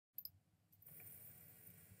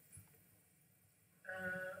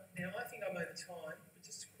over time, but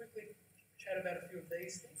just to quickly chat about a few of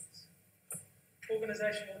these things.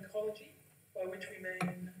 Organisational ecology, by which we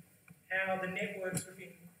mean how the networks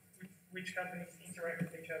within which companies interact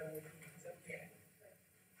with each other.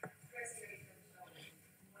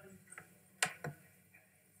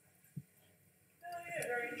 Yeah,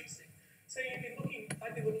 very interesting. So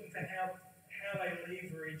I'd be looking for how they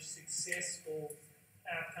leverage successful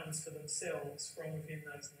outcomes for themselves from within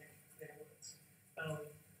those networks.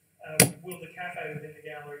 Will the cafe within the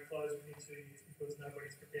gallery close within 2 years because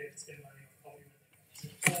nobody's prepared to spend money on coffee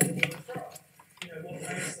when they or will it thrive? What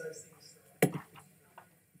makes those things thrive?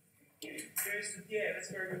 Yeah, that's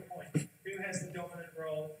a very good point. Who has the dominant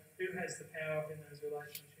role? Who has the power in those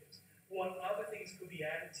relationships? What other things could be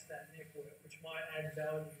added to that network which might add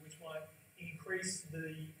value, which might increase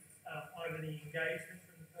the either the engagement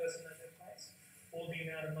from the person at that place or the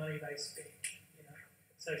amount of money they spend?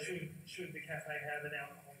 So should the cafe have an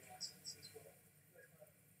alcohol license as well?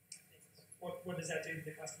 What does that do to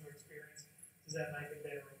the customer experience? Does that make it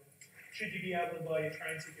better? Should you be able to buy your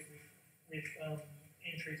train ticket with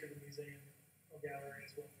entry to the museum or gallery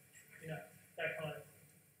as well? That kind of thing.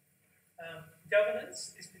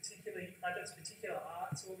 Governance is particular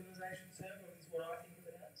arts organisation term, is what I think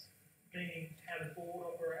of it as, meaning how the board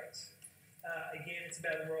operates. Again, it's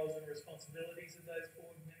about the roles and responsibilities of those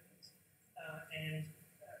board members.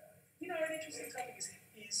 An interesting topic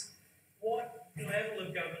is what level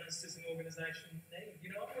of governance does an organisation need?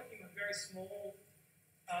 I'm working with a very small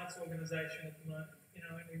arts organisation at the moment,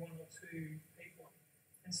 only 1 or 2 people.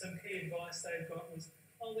 And some key advice they've got was,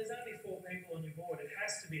 there's only 4 people on your board, it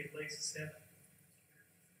has to be at least 7.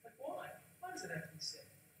 Like, why? Why does it have to be 7?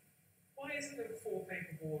 Why isn't it a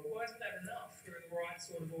 4-people board? Why isn't that enough for the right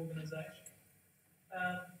sort of organisation?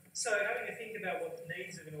 So having to think about what the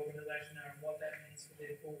needs of an organisation are and what that means for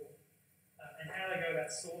their board, and how they go about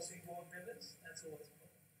sourcing board members, that's always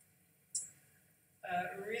important.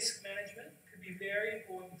 Risk management could be very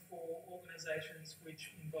important for organisations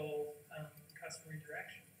which involve customer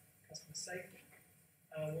interaction, customer safety,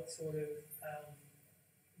 what sort of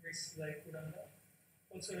risks they put under,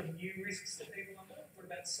 what sort of new risks that people under, what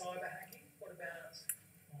about cyber hacking, what about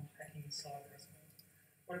hacking and cyber, I suppose,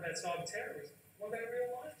 what about cyber terrorism, what about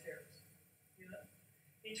real life terrorism?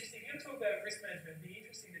 Interesting. If you're going to talk about risk management, it'd be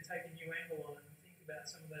interesting to take a new angle on it and think about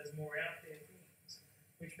some of those more out there things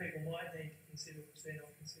which people might need to consider which they're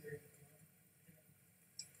not considering at the moment.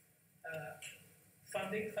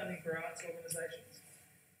 Funding for arts organisations.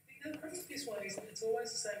 The problem with this one is it's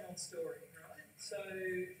always the same old story, right? So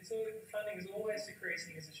funding is always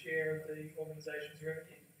decreasing as a share of the organisation's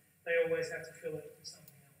revenue. They always have to fill it with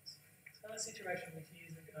something else. It's not a situation which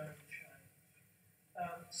isn't going to change.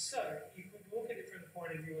 So you could look at it from the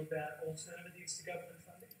point of view about alternatives to government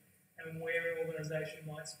funding and where an organisation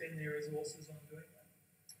might spend their resources on doing that.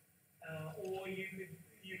 Or you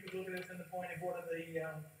could look at it from the point of what are the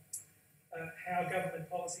how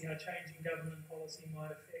changing government policy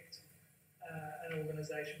might affect an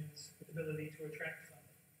organisation's ability to attract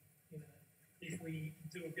funding. If we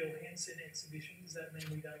do a Bill Henson exhibition, does that mean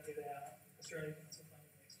we don't get our Australian Council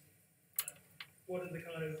funding next year? What are the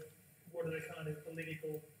kind of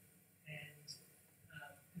political and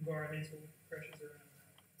environmental pressures around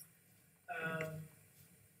that?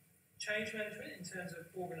 Change management in terms of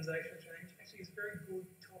organisational change actually is a very good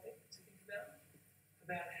topic to think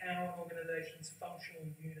about how an organisation's functional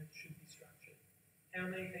unit should be structured. How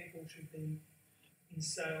many people should be in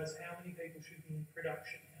sales? How many people should be in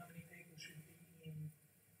production? How many people should be in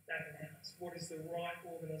back of house? What is the right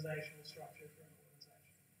organisational structure for an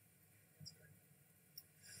organisation? That's great.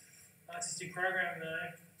 Artistic program,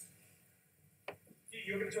 though.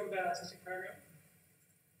 You're going to talk about artistic program?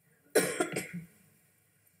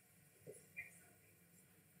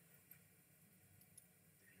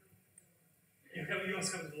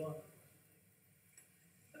 Yours comes along.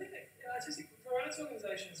 I think that for arts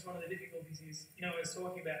organisations, one of the difficulties is, I was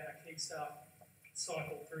talking about how key staff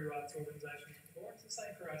cycle through arts organisations before. It's the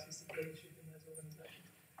same for artistic leadership in those organisations.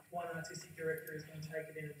 One artistic director is going to take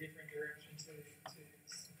it in a different direction to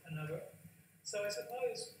another. So I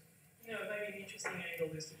suppose, maybe an interesting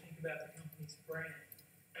angle is to think about the company's brand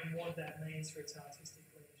and what that means for its artistic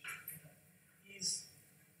leadership.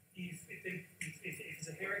 If it's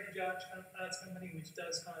a heritage arts company which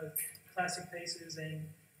does kind of classic pieces and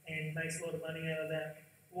makes a lot of money out of that,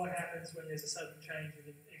 what happens when there's a sudden change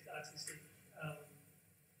in artistic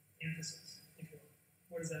emphasis, if you like?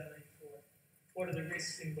 What does that mean for it? What are the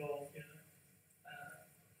risks involved?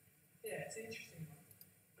 It's an interesting one.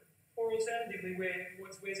 Or alternatively,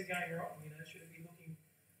 where's it going wrong?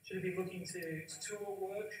 Should it be looking to tour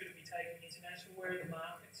work? Should it be taking international? Where are the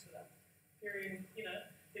markets for that? You're in,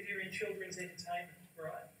 if you're in children's entertainment,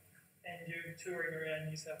 right, and you're touring around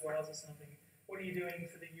New South Wales or something, what are you doing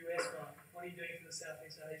for the US market? What are you doing for the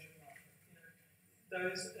Southeast Asian market?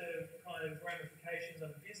 Those kind of ramifications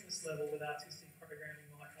on a business level that artistic programming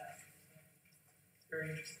might have. It's very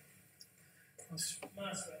interesting.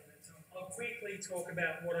 I'll quickly talk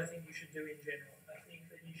about what I think you should do in general. I think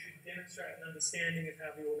that you should demonstrate an understanding of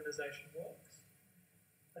how the organisation works.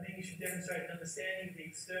 I think you should demonstrate an understanding of the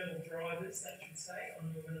external drivers, that should say,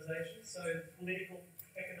 on an organisation. So political,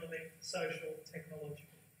 economic, social,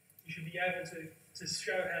 technological. You should be able to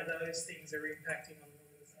show how those things are impacting on an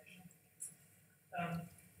organisation.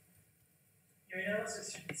 Your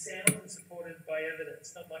analysis should be sound and supported by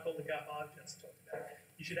evidence, not like all the guff I've just talked about.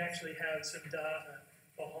 You should actually have some data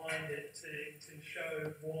behind it to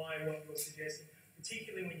show why what you're suggesting,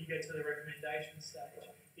 particularly when you get to the recommendation stage.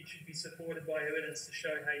 It should be supported by evidence to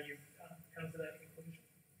show how you've come to that conclusion.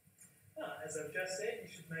 As I've just said,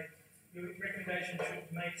 your recommendation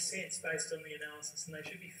should make sense based on the analysis, and they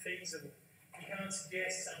should be feasible. You can't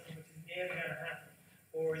suggest something which is never going to happen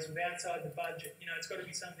or is outside the budget. It's got to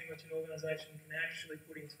be something which an organisation can actually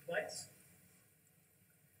put into place.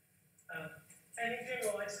 And in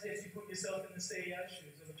general, I suggest you put yourself in the CEO's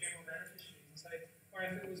shoes or the general manager's shoes and say, all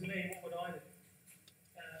right, if it was me, what would I do?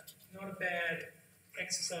 Not a bad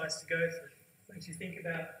exercise to go through. Makes you think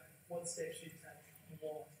about what steps you'd take and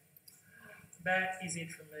why. That is it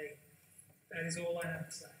from me. That is all I have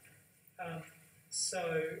to say.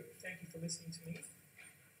 So, thank you for listening to me.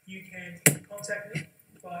 You can contact me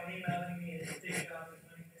by emailing me at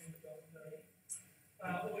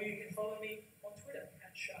dsharpe@moneypenny.me, or you can follow me on Twitter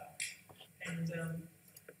 @Sharpe and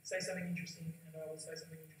say something interesting, and I will say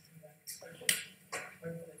something interesting back.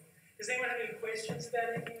 Hopefully. Does anyone have any questions about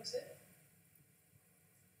anything I've said?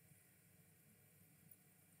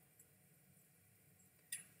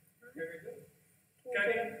 Very good. Go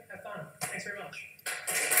again. Have fun. Thanks very much.